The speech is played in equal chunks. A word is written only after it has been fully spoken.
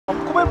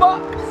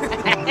back!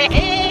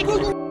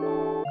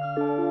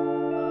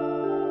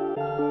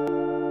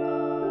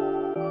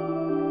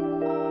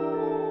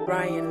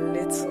 Brian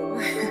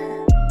Little.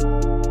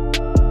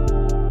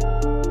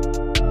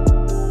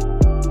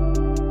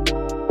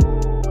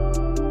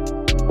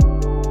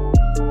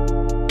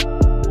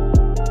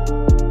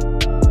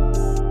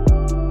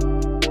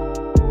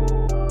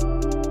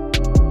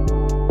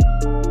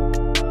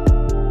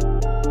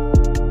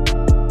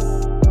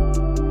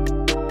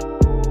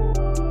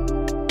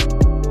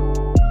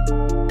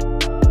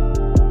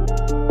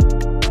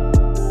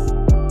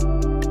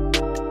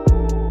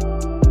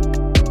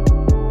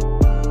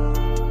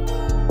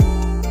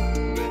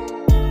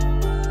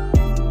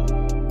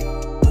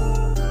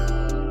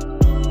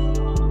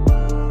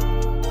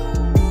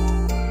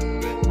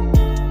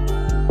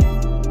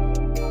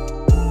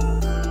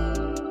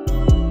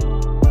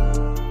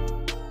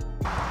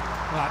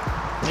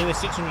 Nearly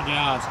 600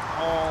 yards,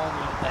 all the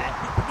way up there.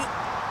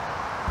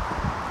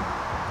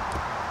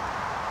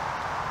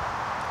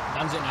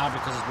 Dan's it now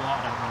because there's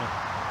water down there.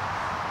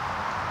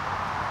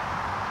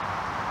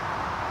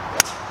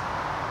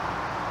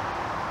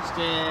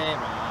 Stay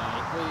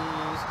right,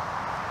 please.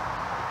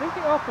 I think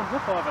it opens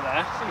up over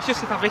there. It's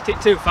just if I've hit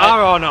it too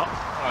far or not.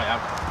 Oh yeah.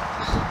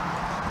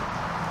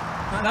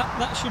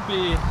 That should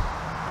be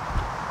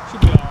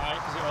alright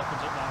because it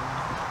opens up down there.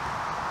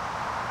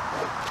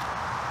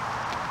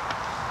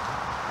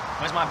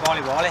 Where's my bally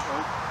wally?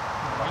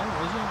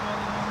 Where's your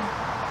bally wally?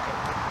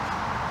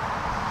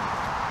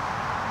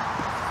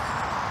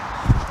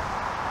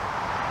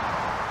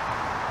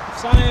 If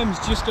Siam's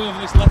just over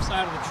this left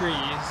side of the trees,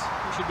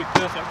 it should be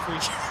perfect for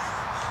each.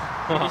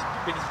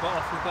 Big spot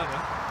off with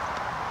clever.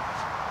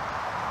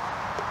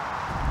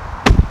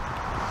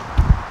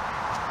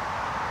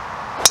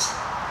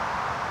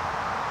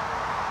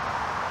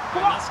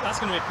 That's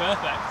going to be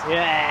perfect.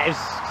 Yes!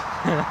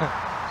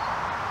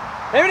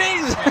 There it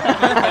is!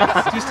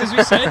 Just as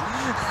we said.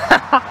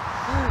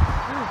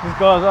 This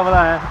goes over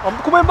there. I'm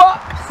coming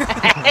back!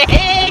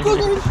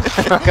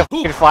 Like a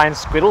fucking flying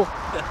squirrel.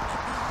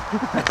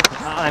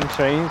 Out of them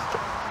trees.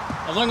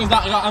 As long as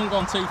that hasn't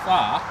gone too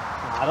far.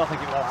 Nah, I don't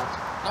think it will.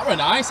 That were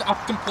nice. I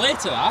can play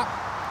to that.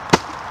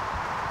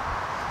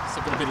 It's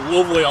going to be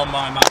lovely on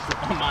my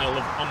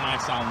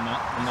sound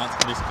that, and that's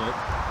this clip.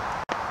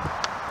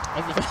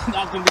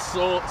 That's going to be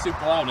so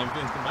super loud and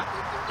everything's going back.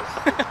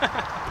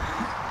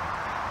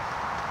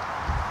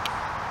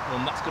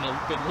 And that's going to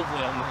be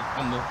lovely on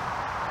the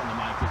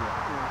mic as well.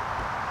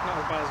 Not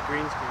as bad as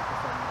green screen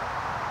from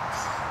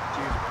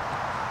Tuesday.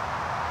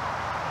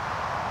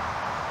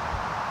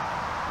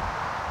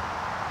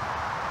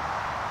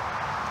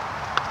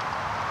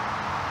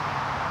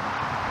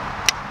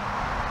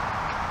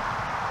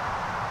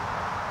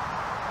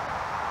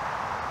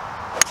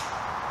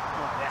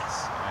 Oh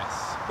yes.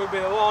 Yes. Could be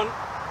the one.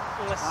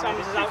 Unless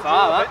Sam's is out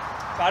far, a bit.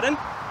 Pardon?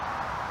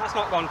 That's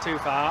not gone too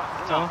far.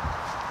 No.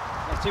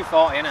 It's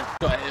 240, isn't it?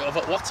 Got it over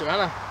water,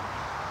 haven't I?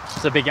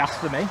 It's a big ask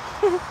for me.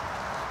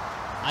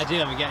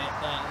 Ideally we get it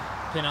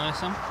pin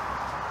ice on.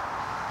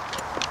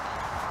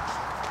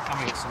 Can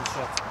we get some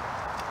shot?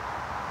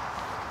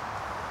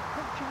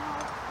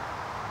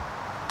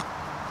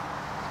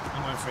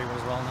 I'm going 3-1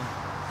 as well then.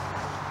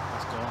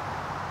 Let's go.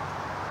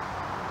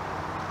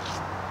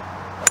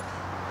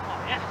 Oh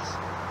yes.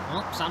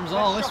 Oh, Sam's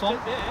all this one.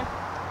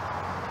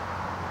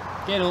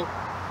 Get up.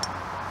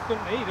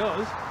 Couldn't he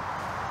does?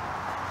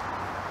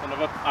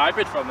 Another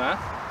hybrid from there.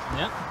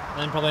 Yeah,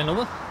 then probably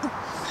another.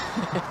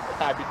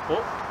 Hybrid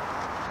putt.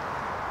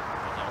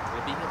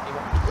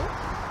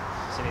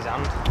 It's in his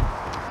hand.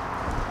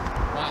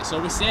 Right, so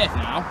we're safe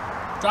now.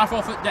 Try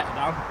 4-foot deck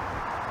down.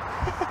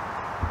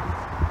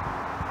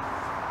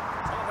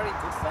 It's not a very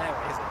good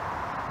fairway, is it?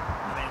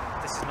 I mean,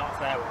 this is not a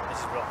fairway,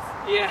 this is rough.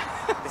 Yeah.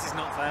 This is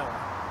not fairway.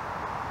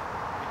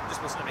 It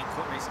just mustn't have been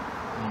cut recently.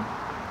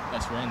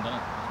 It's rained, doesn't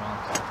it? As well.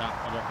 So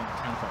I don't think I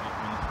can cut it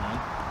when it's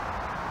rained.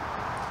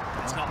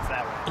 It's not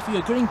fairway. If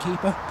you're a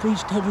greenkeeper,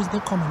 please tell us in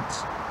the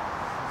comments.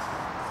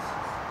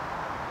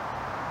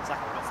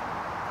 Exactly nothing.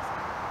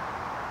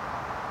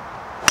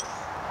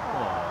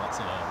 Oh, that's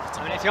a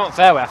I mean, if you're on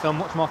fairway, I feel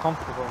much more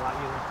comfortable about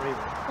using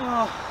freeway.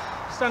 Oh,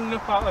 standing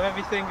up out of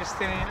everything, just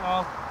thinning it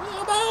all.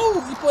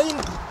 Oh, you're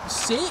playing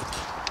sick.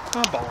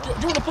 Oh, ball. Do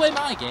you want to play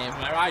my game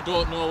where I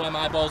don't know where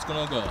my ball's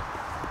going to go?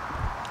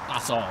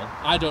 That's all.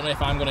 I don't know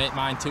if I'm going to hit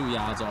mine 2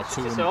 yards or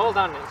 2. It's all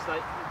done. It's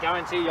like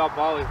guarantee your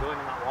ball is going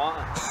in that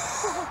water.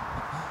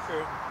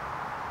 True.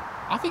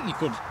 I think you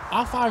could.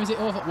 How far is it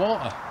over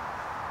water? 80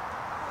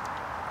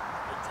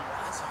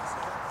 yards.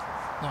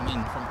 No, I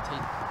mean from the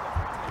tee.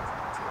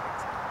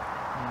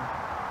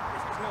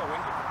 If there's no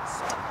wind, you can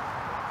stop.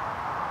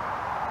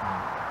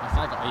 If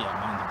I got here,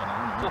 mine's a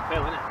banana. It's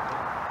uphill, isn't it?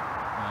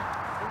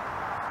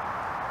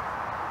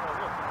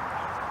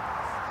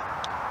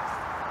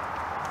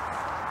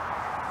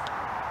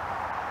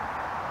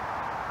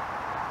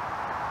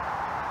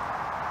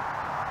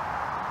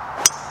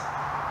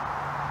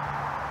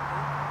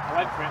 I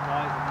went for it,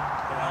 boys.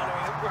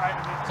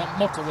 Is that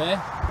muck away?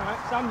 Right,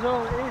 Sam's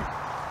all it is.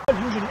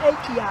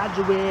 180 yards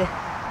away.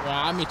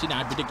 Right, I'm hitting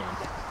hybrid again.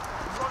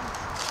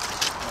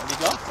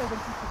 got?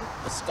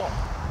 A scone?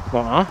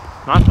 Don't know.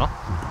 Nice one.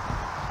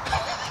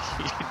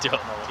 You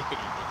don't know what you're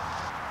eating.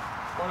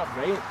 It's going up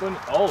great. It's going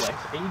always.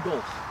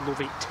 Eagles.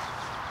 Love it.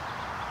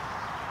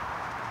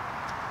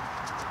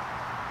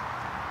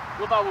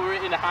 What about we were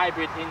in a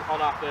hybrid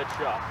on our third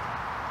shot?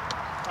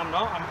 I'm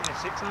not. I'm in a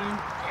 6 iron.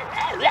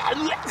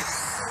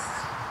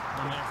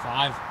 I'm at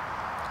 5.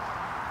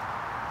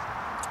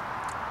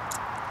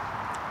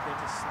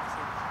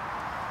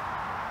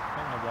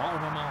 Got my water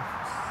in my mouth.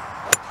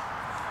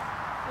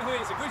 Oh,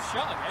 it's a good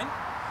shot again.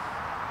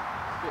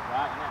 It's a bit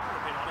right, isn't it? Would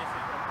have been on if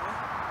it went there.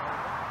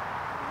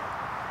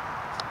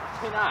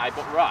 Pin high,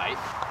 but right.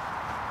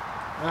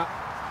 Yeah.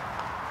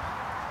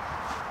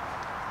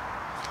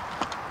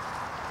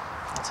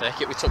 I'll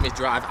take it. We took my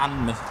drive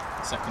and my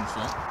second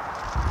shot.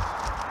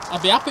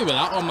 I'd be happy with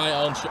that on my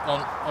own.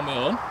 On my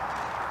own.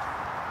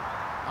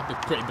 I'd be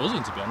pretty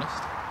buzzing, to be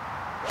honest.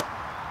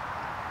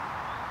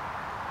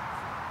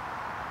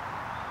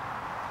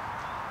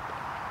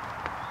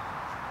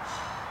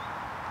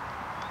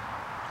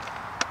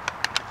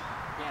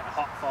 Getting a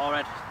hot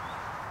forehead.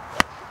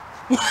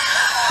 I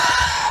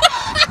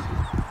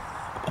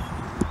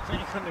think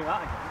you couldn't do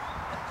that again.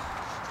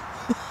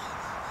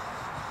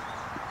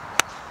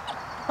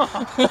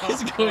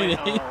 It's going in.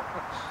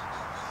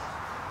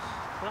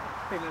 That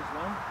thing as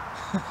well.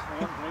 I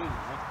ain't green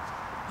now.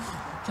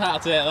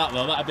 Can't take that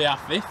though. That'd be our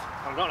 5th.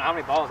 I don't know how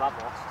many balls I've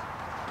lost.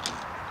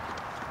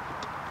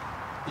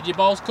 Did your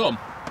balls come?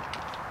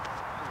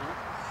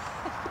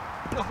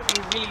 No, but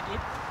he really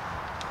did.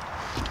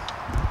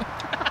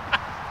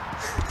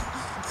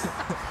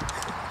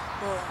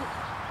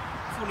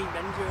 Funny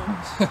men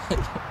jokes.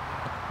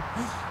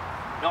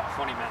 Not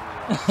funny men.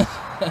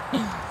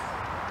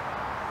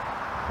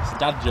 It's a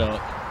dad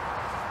joke.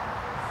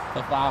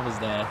 For Father's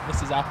Day.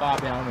 This is how far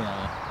behind we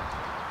are.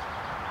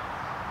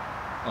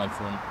 Oh, in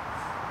front.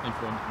 In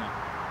front now.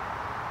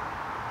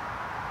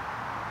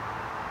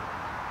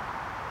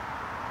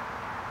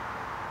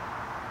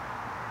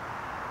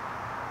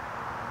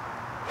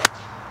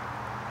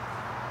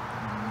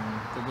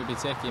 Could we be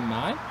taking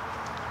mine?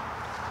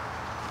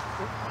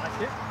 I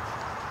like it.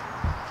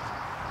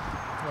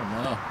 Oh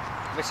no.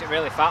 Wish it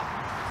really fat.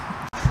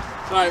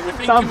 Right, we're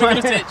thinking we're going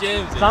to take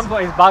James's. Sam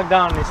put his bag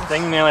down and his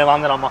thing nearly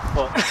landed on my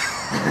foot.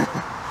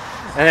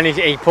 And then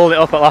he pulled it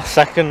up at last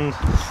second.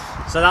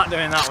 So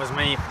doing that was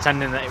me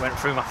pretending that it went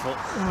through my foot.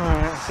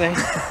 Alright, let's see.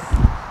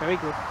 Very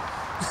good.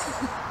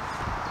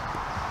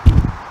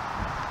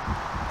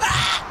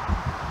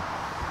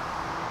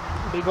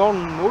 Big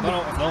on mud. I don't know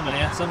what we're filming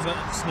here. Sam's got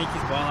to sneak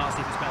his ball out,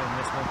 see if it's better than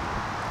this one.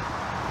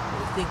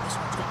 I think this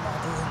one's got more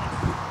doing.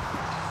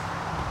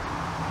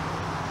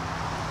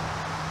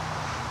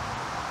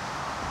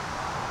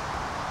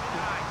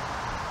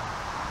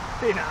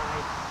 Deny.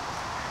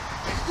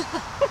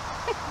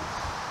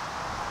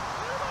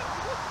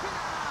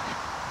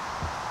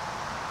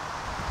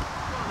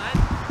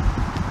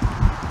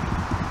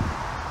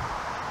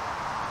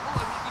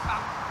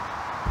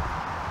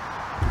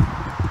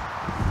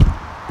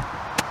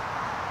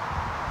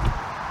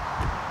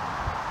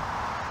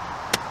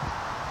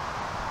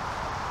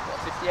 What,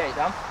 58,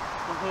 Dan?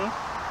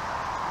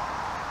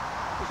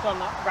 Just on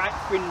that right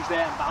fringe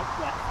there and bounce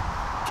left.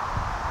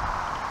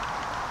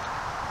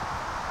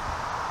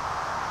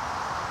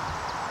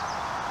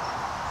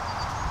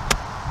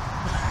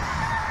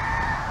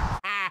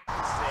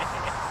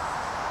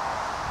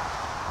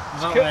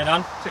 Not really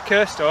done. It's a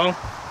curse stone.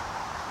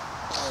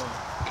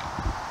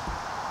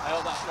 I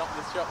hope that's not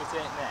the shot we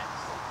take next.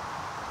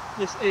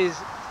 This is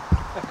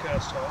a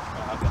curse stone.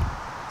 Oh, okay.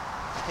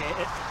 I hate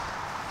it.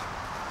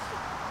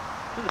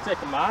 Should have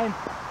taken mine.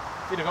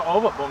 You'd have got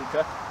over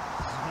bunker.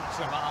 I'm not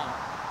sure about that.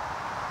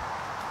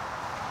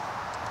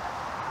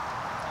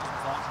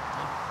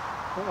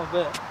 What a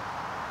bit.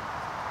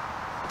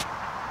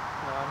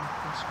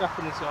 I'm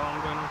scrapping this all,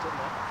 I'm going on to the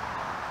net.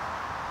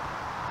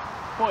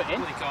 Put it in.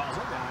 Bloody caught us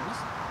up behind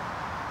us.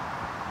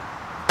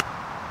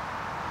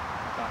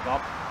 Thank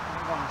God.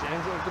 Come on,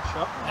 James, it was a good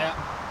shot. Yeah.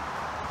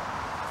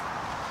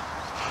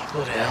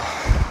 Bloody hell.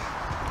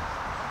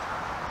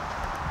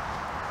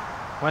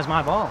 Where's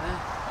my ball?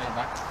 Way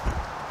back.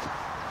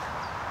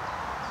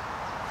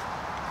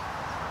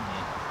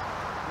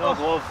 No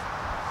glove.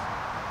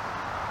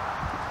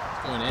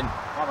 It's going in.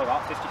 What have I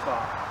got? 55.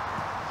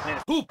 I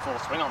need a full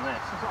swing on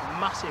this. I've got a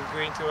massive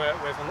green to work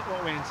with, and look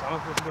what we're in Sam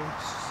have done.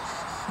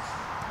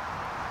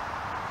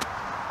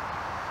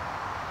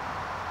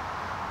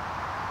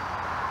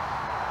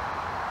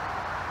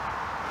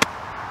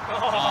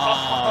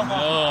 Oh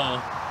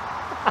no.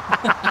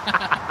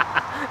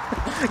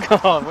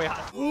 God, we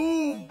had.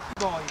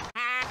 Boy.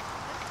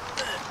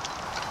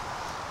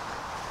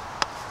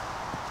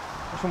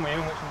 Which one were you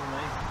and which one were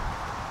me?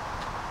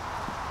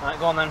 Right,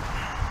 go on then.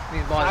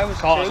 These boys have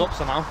caught us up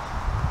somehow.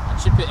 I'll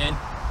chip it in.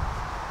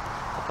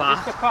 Par.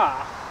 Is this the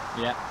par?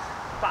 Yeah.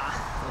 Par.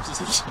 What's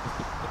this?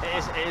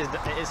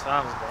 It is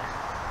Father's Day.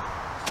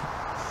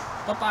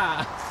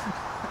 Papa.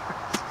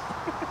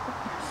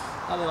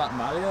 I look like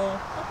Mario.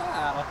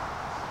 Papa.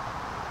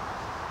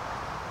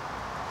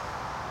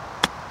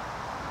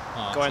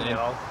 Oh, Go in it's the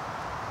hole.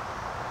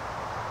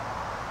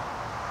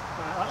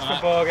 That's for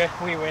bogey,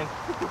 we win.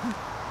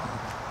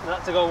 Is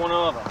that to go one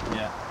over?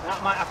 Yeah.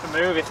 That might have to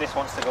move if this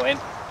wants to go in.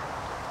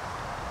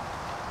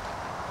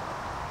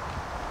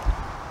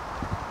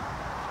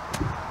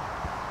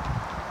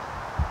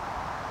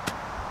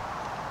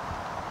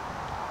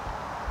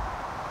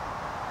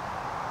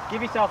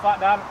 Give yourself that,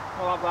 Dan.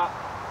 We'll have that.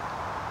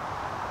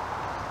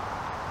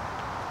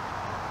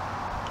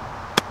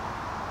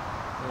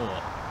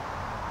 Oh.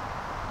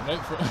 I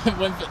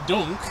went for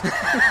dunk.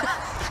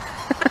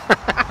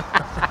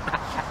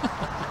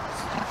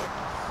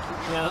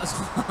 Yeah, that's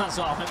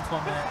what I went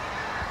for, mate.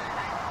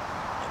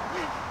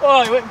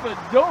 Oh, he went for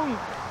dunk.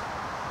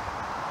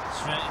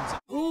 Straight into.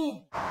 Ooh.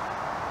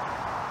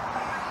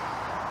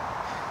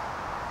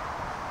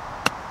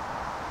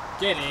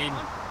 Get in.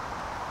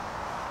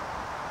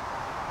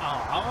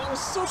 Oh, that was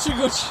such a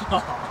good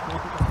shot.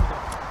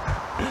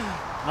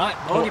 Right,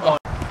 bogey ball.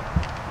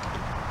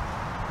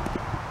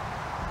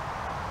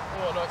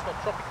 Oh no, it's got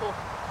tropical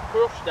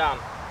crush, Dan.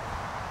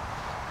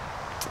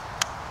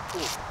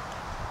 Ooh.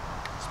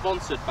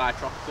 Sponsored by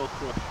Tropical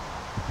Crush.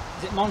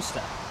 Is it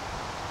Monster?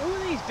 Who are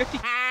these dirty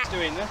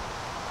doing there?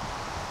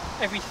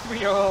 Every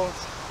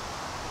 3-year-olds.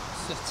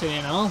 It's a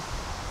tin and all.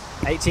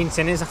 18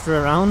 tinners after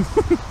a round.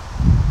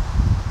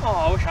 Oh,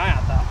 I wish I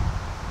had that.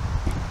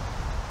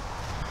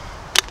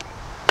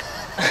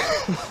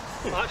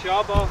 That's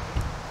your ball.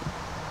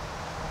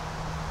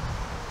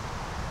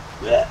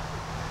 Yeah.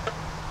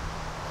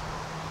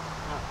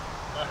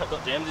 I've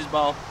got James's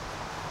ball.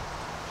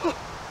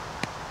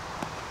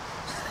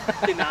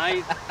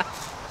 Denied.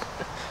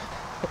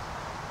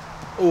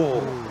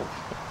 Oh.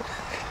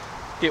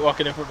 Keep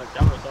walking in front of the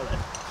camera, sorry. I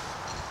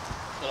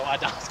don't know why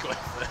Dan's going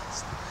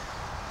first.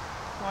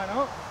 Why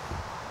not?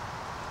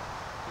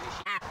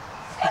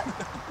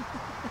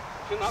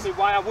 Shouldn't that be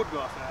why I would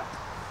go first?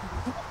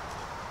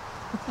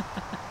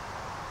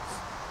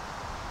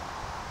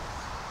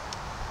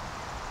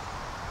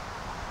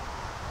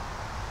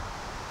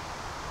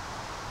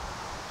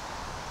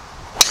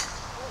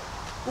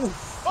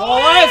 Oh,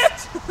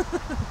 left!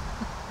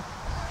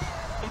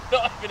 I'm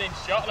not even in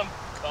shot and I'm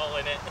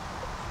calling it.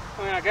 I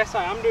mean, I guess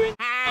I am doing.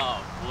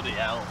 Oh, bloody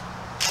hell.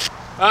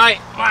 Right,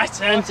 my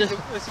turn to.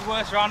 This is the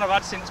worst round I've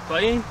had since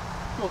playing.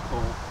 Oh,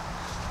 cool.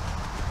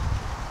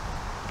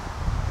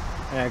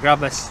 Yeah, grab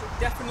this. It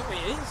definitely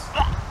is.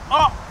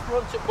 Oh!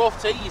 Front at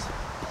both tees.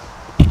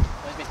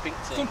 Where's my pink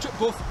tee? Front at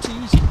both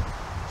tees.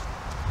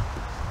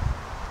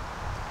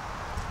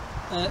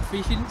 For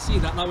you didn't see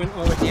that, that went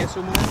over here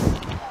somewhere.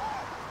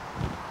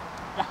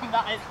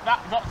 that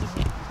got to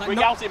bring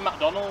not, out in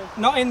McDonald's.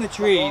 Not in the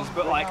trees,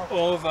 but like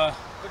over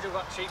to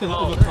the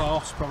other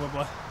course,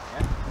 probably.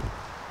 Yeah.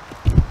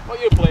 What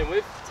are you playing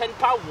with? £10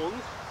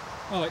 ones?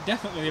 Oh, it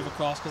definitely the other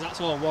course, because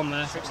that's all one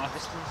there.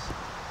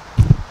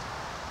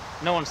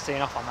 No one's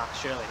teeing off on that,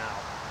 surely now.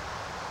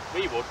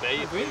 We would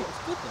be. It looks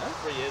good there.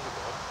 3 years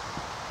ago.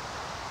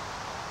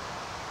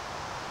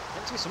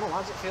 Meant to be summer,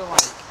 why does it feel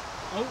like...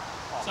 Oh,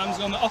 Sam's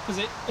gone the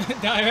opposite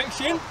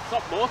direction.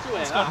 Stop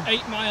motorway. It's gone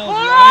 8 miles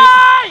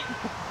right.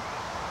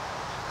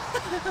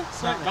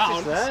 So it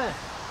bounced. There.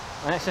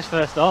 And it's just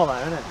first all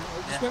there, isn't it?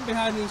 It just went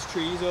behind these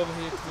trees over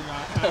here to the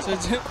right.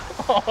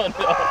 Oh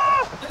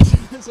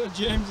no. So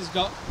James has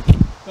got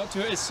to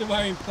it, it's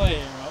somewhere in play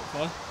here,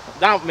 hopefully.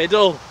 Down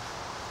middle.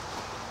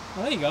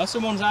 Well, there you go,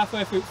 someone's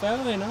halfway through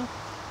fairway now.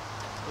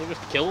 You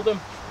just killed him.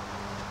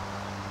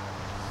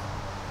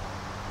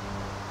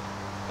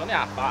 It's only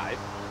 5:30.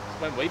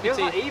 When we Feels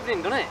like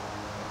evening, doesn't it?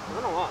 I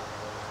don't know what.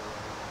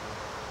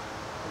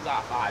 It's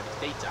 5:30, it's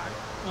tea time.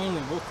 I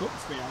only woke up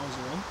 3 hours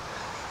ago.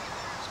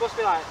 It's supposed to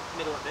be like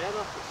middle of the day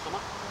though, it's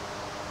summer.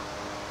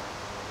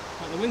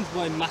 Like, the wind's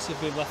blowing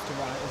massively left to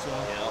right as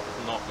well. Yeah,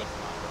 that's not good for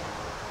that.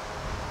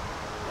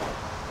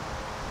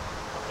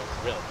 I think it's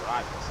really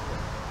dry, this, isn't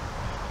it?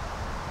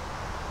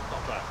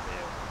 Not dry for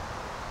you.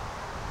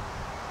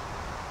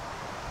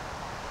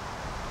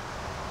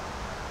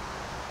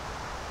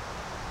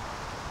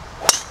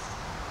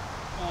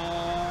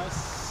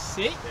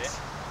 Six?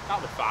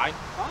 That'll be fine.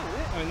 Fine, isn't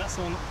it? I mean, that's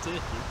the one up Turkey.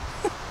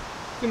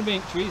 It's going to be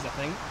in trees, I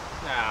think.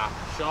 Nah,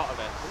 short of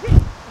it.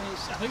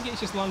 I think it's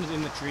just landed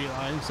in the tree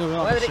line, so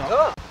we'll Where have a did it shot.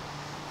 go?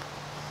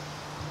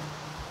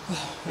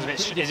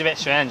 It's a bit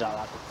strange, that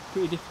lad.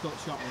 Pretty difficult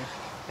shot here.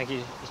 I think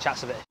he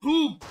chats a bit.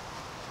 Ooh.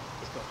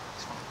 He's good.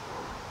 It's fine.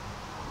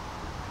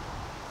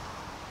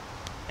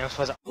 You know, I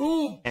suppose that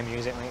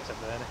music when it's a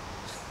birdie.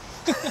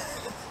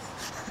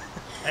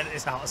 And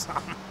it's out of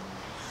Sam.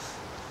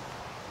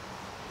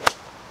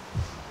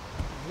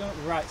 We're on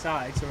the right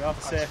side, so we'll have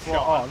a safe float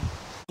shot on.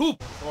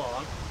 Float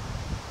on.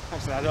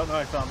 Actually, I don't know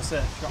if I'll have a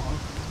safe shot on.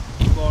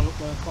 Going up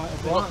there quite a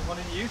bit. What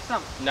did you use,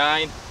 Sam?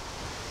 9.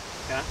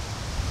 Okay.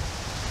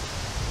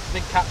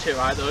 Didn't catch it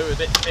right though, it was a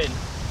bit thin.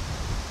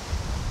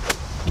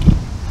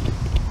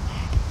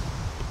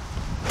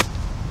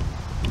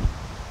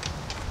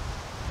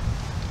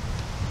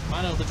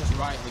 Mine are just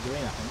right at the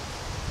green, I think.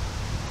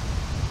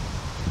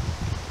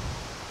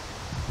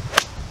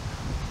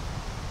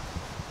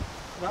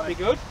 That'd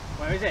be good.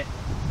 Where is it?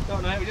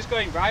 Don't know, we're just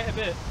going right a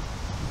bit.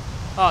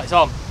 Oh, it's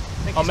on. Or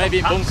it's maybe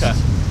in on bunker.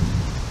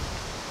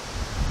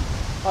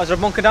 Oh, is there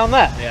a bunker down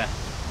there? Yeah.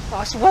 Oh,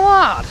 that's well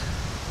hard.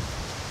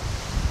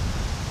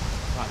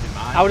 Might be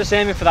mine. I would have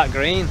saved me for that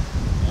green.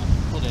 Yeah.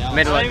 Bloody hell.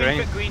 Middle of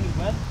green.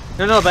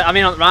 No, but I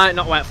mean on right,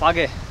 not wet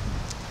flaggy.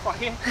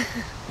 Flaggy?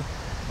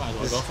 Might as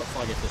well go for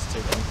flag if there's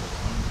 2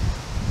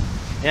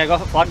 bunkers. Yeah, go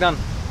for flag then.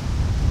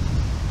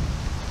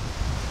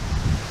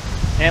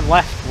 Aim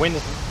left,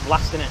 wind's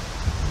blasting it.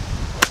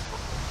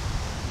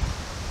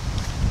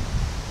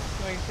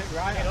 Going to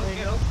right,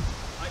 Get up.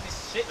 Like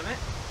this shit, isn't it?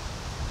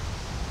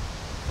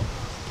 I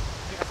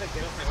think I said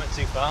get up and it went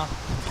too far.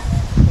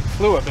 It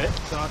flew a bit,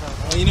 so I don't know.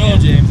 Well, you know,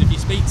 James, if you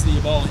speak to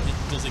your ball, it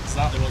does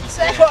exactly what you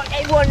say. That's what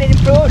everyone in the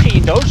pro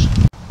team does.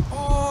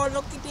 Oh,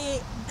 look at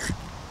it!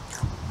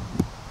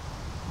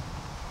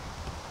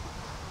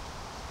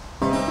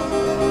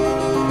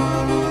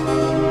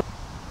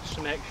 Just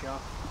to make sure.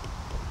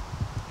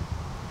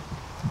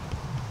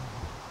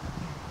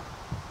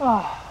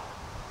 Oh,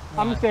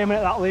 I'm just aiming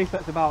at that leaf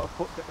that's about a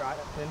foot right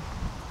at pin.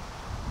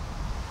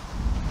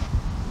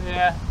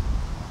 Yeah.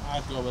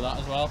 I'd go with that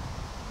as well.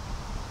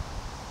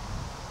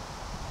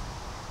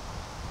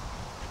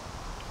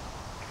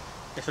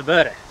 It's a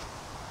birdie.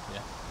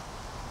 Yeah.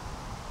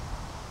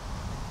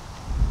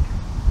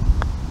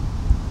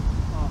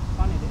 Oh,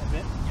 fannied it a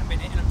bit. You've been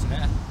hitting them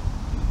today.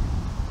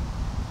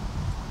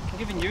 I'm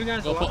giving you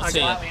guys the Go put line. T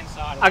in.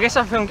 I guess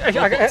I think.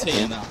 Go put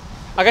T in that.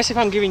 I guess if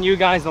I'm giving you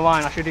guys the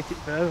line, I should hit it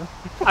further.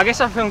 I guess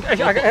I think. Go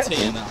put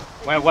T in that.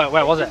 Where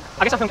was it?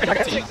 I guess I think. T in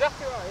that.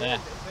 Exactly right. Yeah.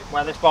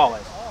 Where this ball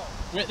is.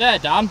 Right there,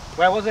 Dan.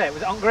 Where was it?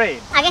 Was it on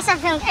green? I guess I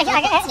think. Yeah,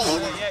 it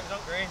was on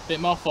green. Bit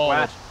more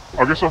forward.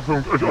 I guess I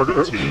think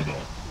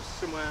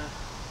Somewhere.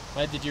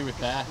 Where did you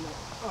repair?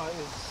 Oh, it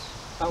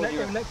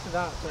was next to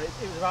that, so it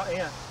was about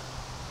here.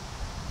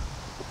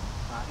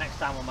 Right, next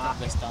time we'll mark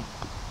This time.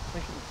 I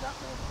think it was that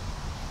way.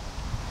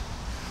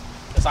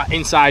 It's like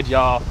inside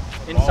your.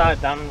 inside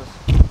Dan's.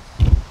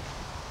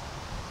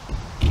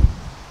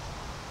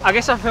 I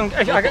guess I think.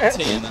 Go put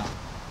T in that.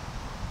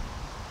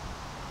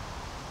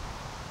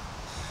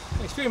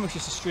 It's pretty much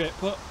just a straight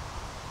putt.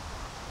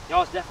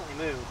 Yours definitely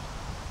moved.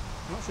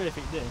 I'm not sure if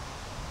it did.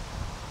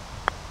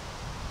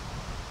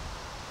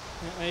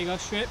 Yeah, there you go,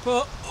 straight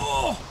putt.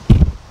 Oh!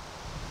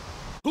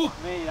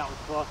 Me, that was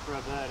close for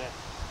a birdie.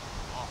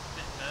 Oh,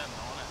 bit firm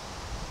though, wasn't it?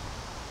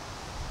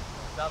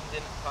 Dan's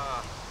in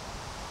par.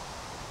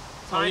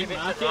 Tiny we bit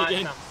didn't mark to the it right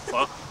again. now.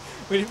 What?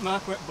 We didn't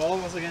mark where the ball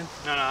was again.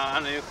 No, I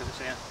knew because it's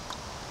here.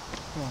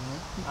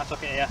 I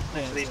took it here,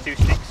 next to Yeah, these 2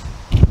 sticks.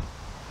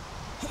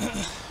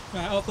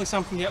 Right, hopefully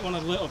Sam can get one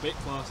a little bit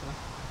closer.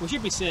 We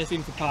should be safe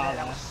in for par That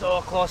there. was so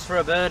close for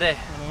a birdie. I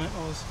know it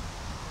was.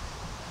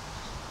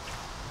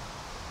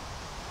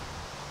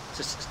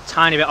 Just a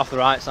tiny bit off the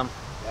right, Sam.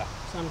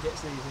 Sam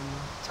gets these in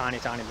there. Tiny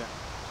bit.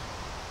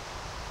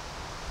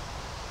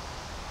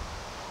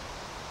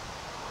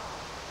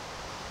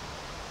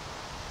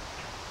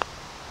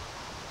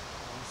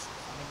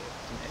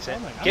 It's it. Oh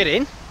my God. Get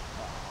in. Okay,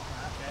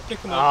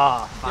 pick them up.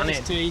 Ah, Get fanning.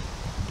 his tee.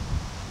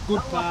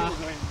 Good par.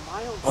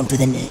 Onto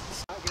the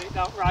next. Get it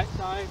down right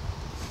side.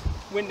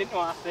 Wind into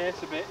our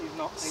face a bit. He's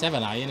not.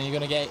 7 iron, are you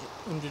going to get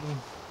 100 and...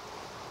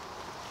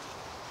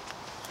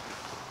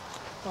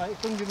 Like,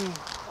 it's 100 and,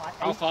 like,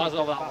 How far's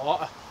over that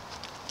water?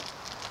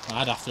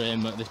 I'd have to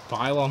aim at this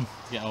pylon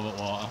to get over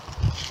water.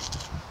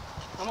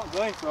 I'm not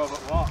going for over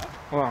water.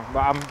 Well, but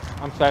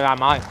I'm saying I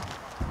might.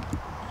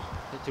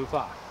 Is it too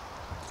far?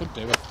 Could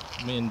do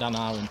if me and Dan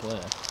are in play.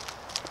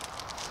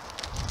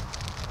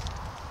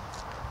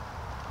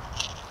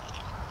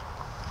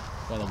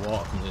 Where the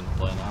water comes into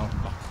play now.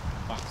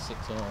 Back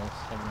 6 holes,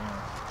 7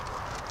 holes.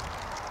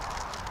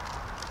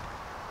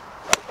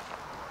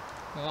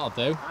 Yeah, that'll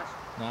do.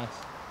 Nice.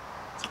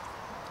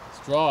 It's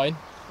drawing.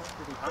 That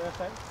should be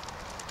perfect.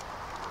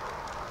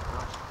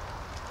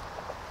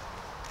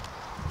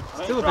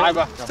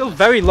 Still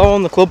very low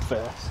on the club face.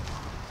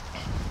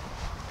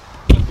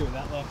 Happy with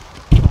that though.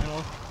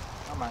 Finally.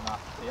 That might not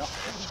be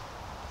off.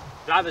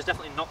 Driver's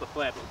definitely not the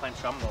play, but we're playing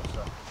scramble,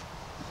 so.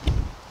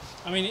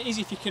 I mean, it is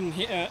if you can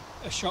hit a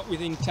shot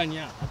within 10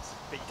 yards.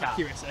 But you can't.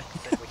 Accuracy.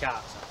 We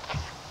can't, so.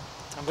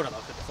 I'm good at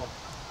that, it's fun.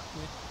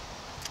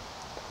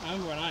 I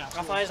remember when I How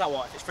actually. far is that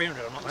water? If it's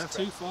 300, I'm not going It's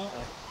for it.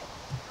 240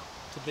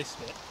 to this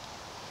bit.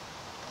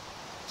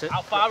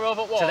 How far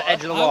over water? To the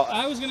edge of the water.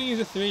 I was going to use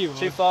a 3-wood.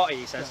 240,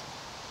 he says.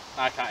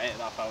 I can't hit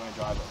that far when I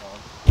drive it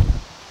home.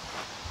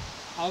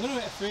 I was going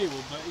to hit a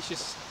 3-wood, but it's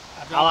just.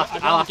 I'd I'll rather,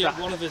 have to- I'd I'll rather have get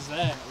to- one of us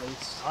there at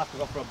least. I'll have to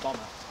go for a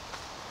bomber.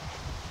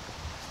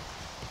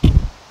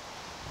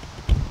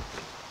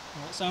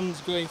 Right,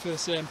 Sam's going for the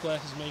same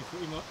place as me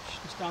pretty much.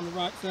 Just down the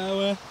right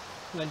fairway.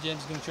 And then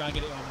James is going to try and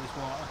get it over this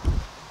water.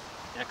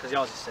 Yeah, because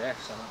yours is safe,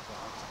 so that's what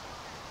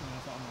Yeah, I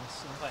thought I was,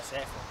 I'll play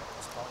safe for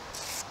this point.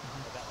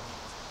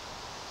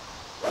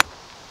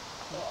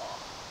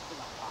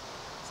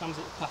 Sam's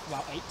hit the path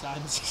about 8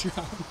 times this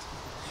round.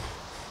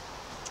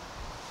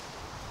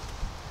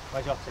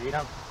 Where's your tee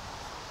down? I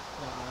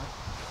don't know.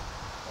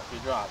 What do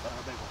you drive? A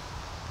big one.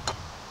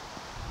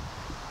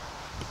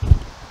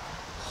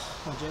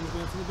 Oh, James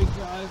going for the big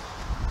drive.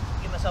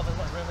 Give myself as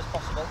much room as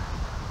possible.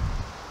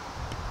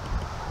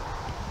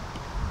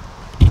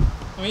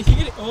 I mean, if you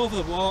get it over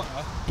the water,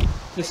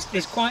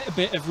 there's quite a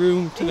bit of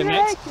room to the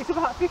next. It's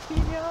about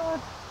 15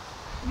 yards.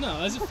 No,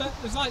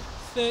 there's like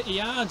 30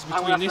 yards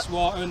between this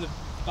water and the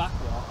back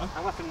water. I'm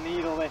going to have to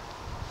needle this.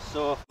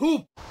 So,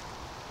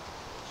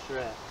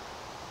 straight.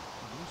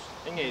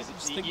 Thing is,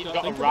 think you've don't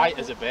got to think right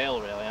about as a bail,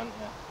 really, haven't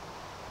you?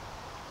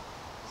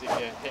 Because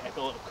if you hit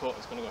a little cut,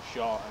 it's going to go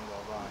short and go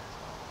right.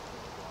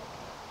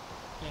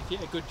 Yeah, if you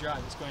hit a good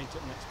drive, it's going to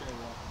the next bit of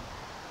water.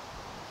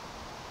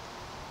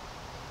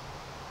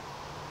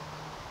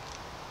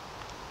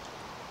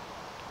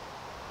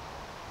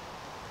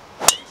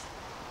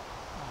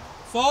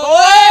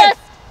 Forward!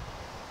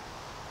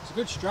 It's a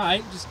good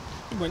strike, just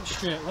went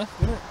straight left,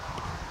 didn't it?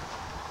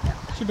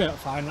 Should be able to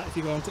find that if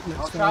you go on to the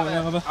next fairway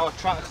over. I was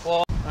trying to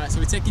claw. Right, so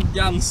we're taking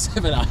Jan's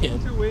 7 iron.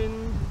 To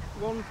win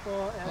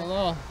 140.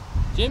 Hello.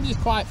 James is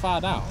quite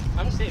far down.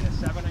 I'm just hitting a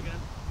 7 again.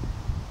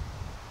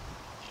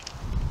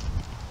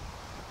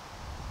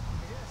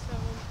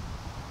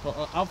 But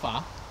how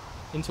far?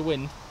 Into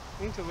wind?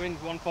 Into wind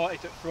 140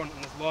 to the front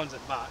and there's loads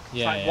at the back.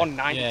 Yeah, it's like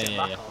 190 yeah, to the yeah,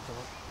 back. yeah. Or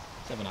something.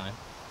 7 iron.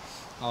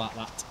 I like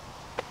that.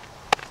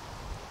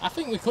 I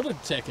think we could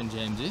have taken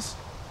James's.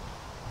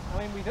 I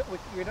mean, we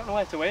don't know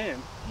where to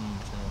aim.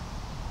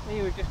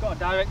 True. We've just got a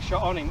direct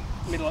shot on him,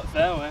 middle of the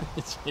fairway.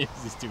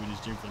 James is doing a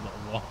stupid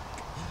little walk.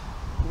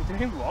 We're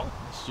doing what?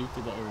 A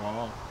stupid little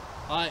walk.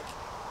 Like...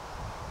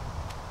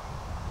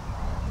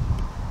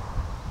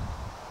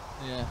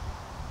 Yeah.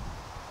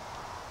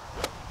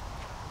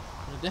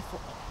 We're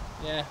definitely...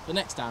 Yeah, the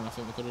next time I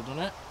think we could have done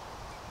it.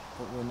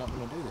 But we're not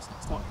going to do this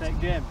next time. Not take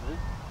James's.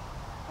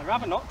 I'd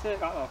rather not take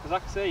that though, because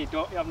like I say,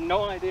 you have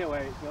no idea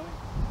where it's going.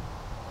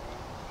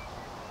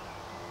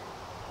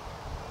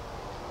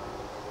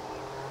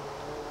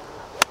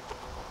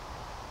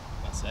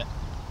 That's it.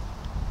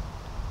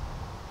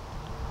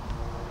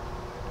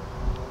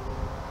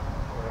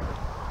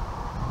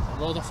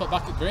 Rolled off at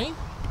back at green?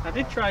 I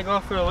did try go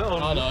for a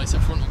little... Oh no, it's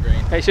at front of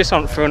green. It's just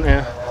on front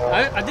here.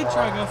 I did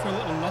try go for a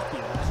little knocky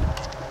there.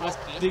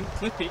 I didn't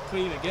clip it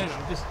clean again.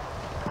 I'm just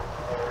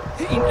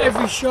hitting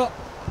every shot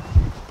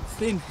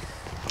thin.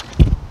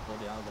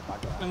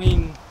 I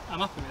mean, I'm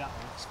happy with that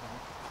one, that's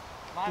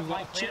fine. We've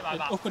got a played it by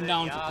about up and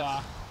down 30 for yards.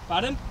 par.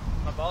 Pardon?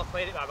 My ball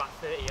played it by about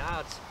 30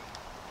 yards.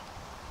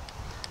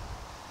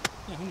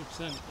 Yeah,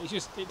 100%. It's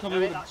just, it If probably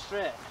I'd would hit have... that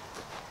straight,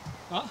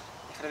 What?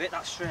 if I'd hit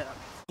that straight,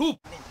 that'd Poop!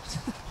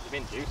 have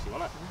been juicy,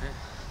 wouldn't it?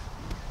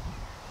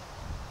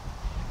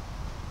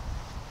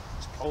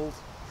 It's cold.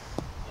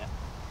 Yeah.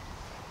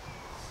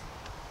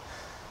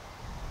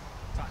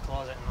 Try to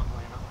close it and not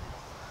going that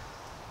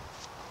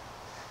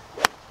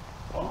way.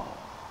 Oh.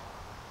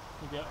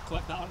 You'll be able to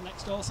collect that on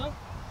next also.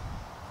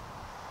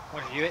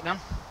 What did you hit then?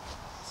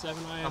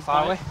 7 iron. How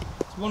far away?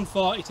 It's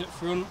 140 to the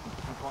front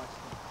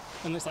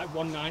and it's like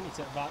 190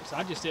 to the back, so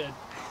I just hit a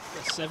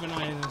 7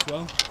 iron as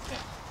well. Yeah.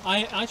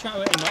 I tried to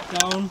hit a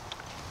knockdown,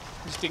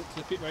 just didn't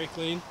clip it very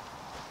clean.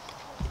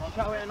 I'll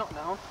try to hit a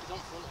knockdown. It's on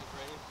front of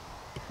green.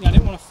 Yeah, I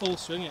didn't want to full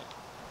swing it.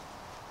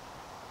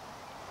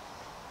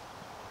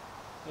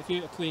 If you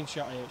hit a clean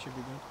shot here, it should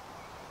be good.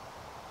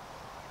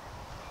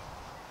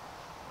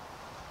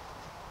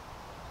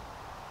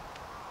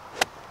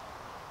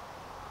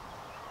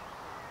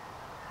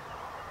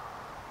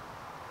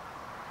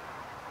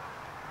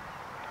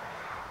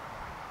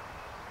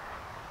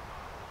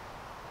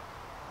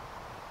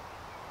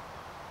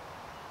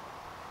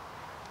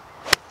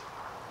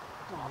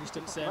 Oh, I just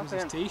didn't say it was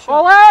his t-shirt.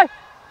 Ollie!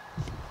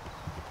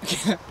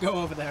 Go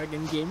over there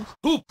again, James.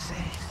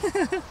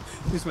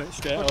 Just went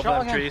straight Good over shot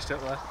them again. trees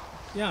up there.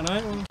 Yeah, I know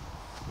it. Well.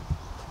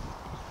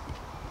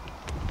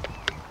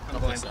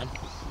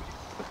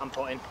 I'm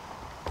putting.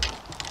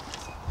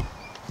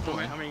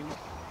 I mean,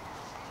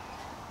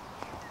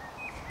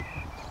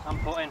 I'm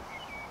putting.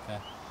 Okay.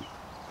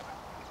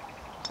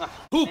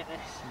 Hit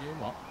this. You doing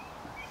what?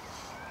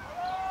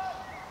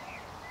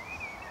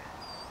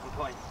 I'm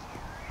putting.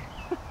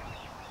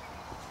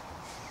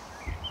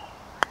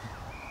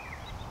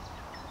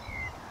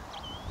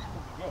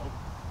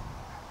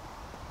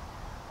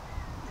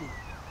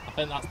 I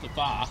think that's the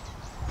bar.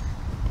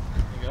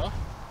 There you go.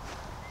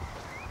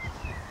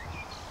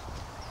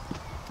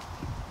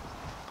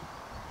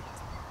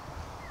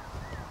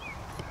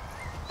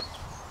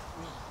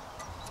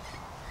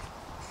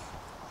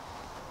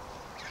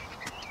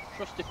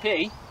 Trusty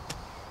P.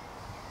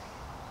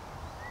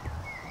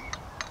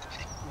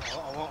 Yeah, a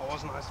lot of water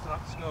was nice for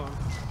that snow.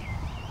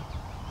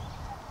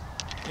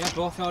 You had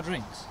both your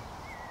drinks?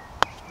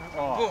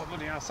 Oh,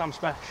 bloody hell, Sam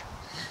Spesh.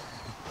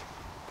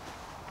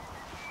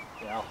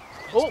 Yeah.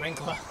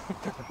 Sprinkler.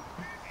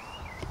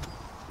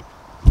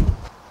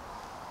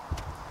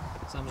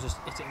 Sam's just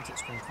hit it into the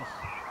sprinkler.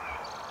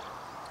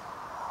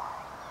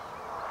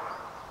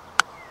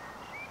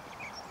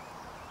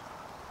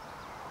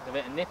 A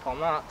bit of nip on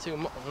that, too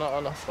much, not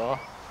enough though.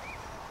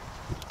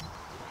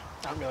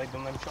 I haven't really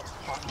done them shots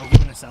quite I'm well.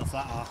 giving myself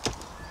that half.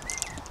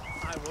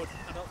 I would.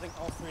 I don't think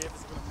all three of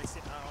us are going to miss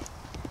it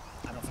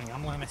now. I don't think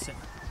I'm going to miss it.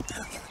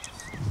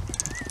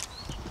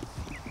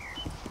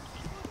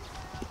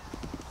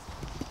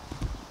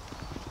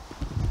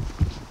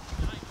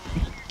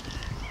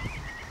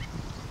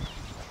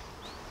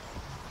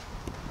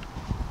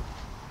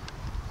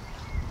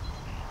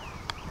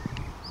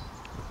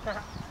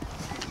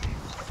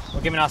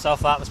 We're giving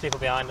ourselves that, there's people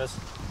behind us.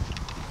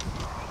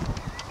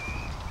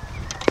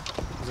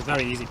 It was a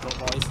very easy putt,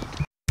 boys.